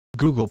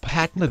Google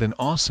patented an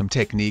awesome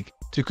technique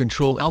to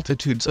control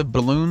altitudes of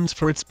balloons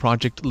for its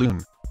Project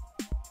Loon.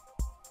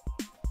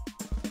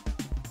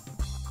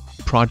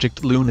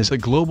 Project Loon is a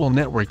global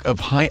network of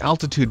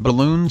high-altitude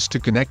balloons to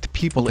connect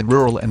people in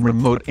rural and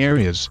remote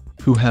areas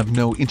who have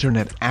no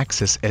internet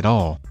access at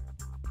all.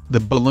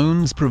 The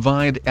balloons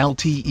provide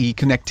LTE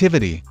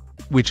connectivity,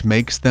 which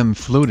makes them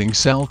floating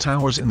cell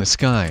towers in the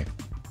sky.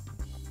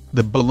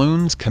 The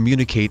balloons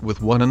communicate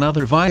with one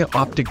another via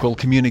optical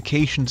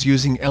communications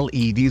using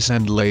LEDs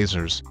and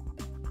lasers.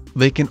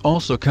 They can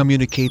also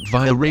communicate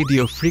via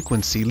radio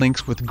frequency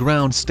links with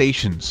ground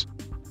stations.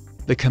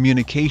 The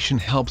communication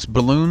helps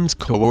balloons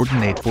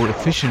coordinate for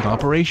efficient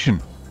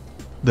operation.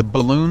 The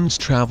balloons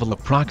travel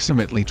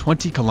approximately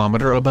 20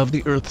 km above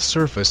the Earth's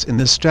surface in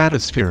the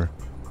stratosphere.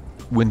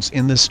 Winds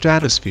in the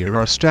stratosphere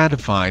are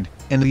stratified,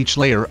 and each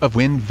layer of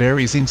wind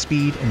varies in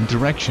speed and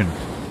direction.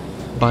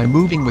 By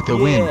moving with the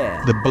wind,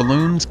 the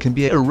balloons can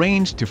be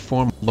arranged to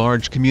form a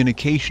large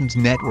communications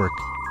network.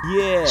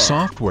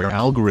 Software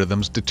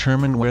algorithms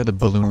determine where the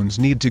balloons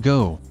need to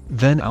go,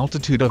 then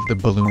altitude of the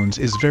balloons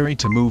is varied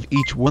to move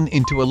each one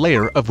into a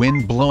layer of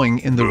wind blowing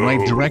in the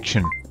right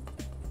direction.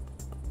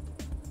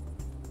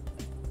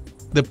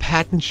 The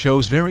patent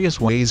shows various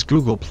ways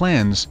Google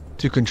plans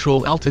to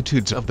control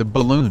altitudes of the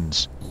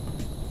balloons.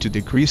 To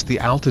decrease the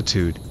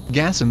altitude,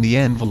 gas in the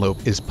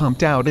envelope is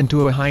pumped out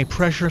into a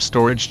high-pressure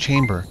storage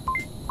chamber.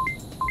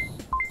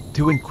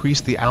 To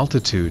increase the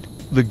altitude,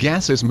 the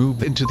gas is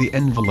moved into the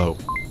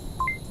envelope.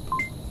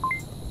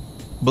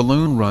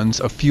 Balloon runs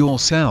a fuel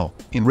cell,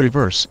 in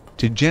reverse,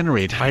 to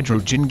generate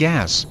hydrogen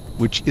gas,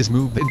 which is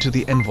moved into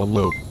the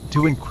envelope,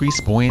 to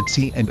increase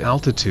buoyancy and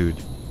altitude.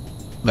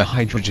 The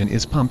hydrogen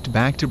is pumped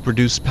back to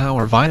produce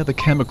power via the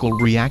chemical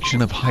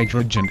reaction of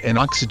hydrogen and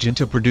oxygen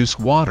to produce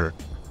water.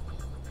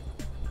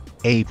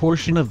 A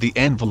portion of the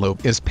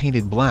envelope is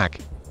painted black.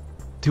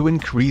 To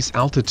increase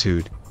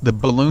altitude, the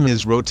balloon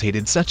is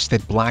rotated such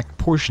that black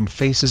portion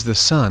faces the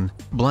sun.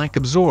 Black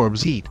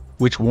absorbs heat,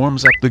 which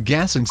warms up the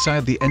gas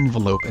inside the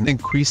envelope and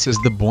increases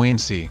the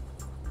buoyancy.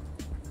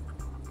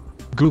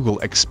 Google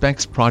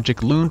expects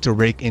Project Loon to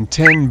rake in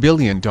 $10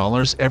 billion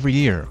every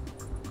year.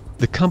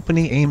 The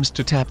company aims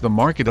to tap the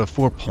market of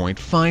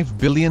 4.5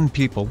 billion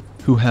people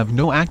who have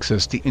no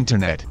access to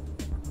internet.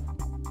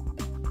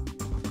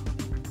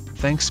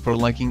 Thanks for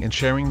liking and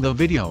sharing the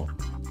video.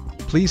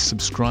 Please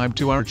subscribe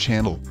to our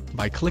channel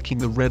by clicking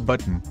the red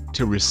button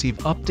to receive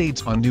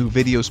updates on new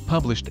videos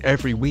published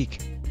every week.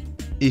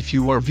 If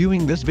you are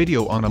viewing this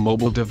video on a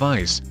mobile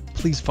device,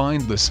 please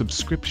find the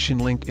subscription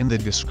link in the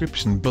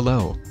description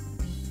below.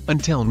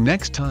 Until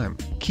next time,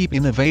 keep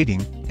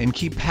innovating and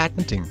keep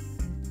patenting.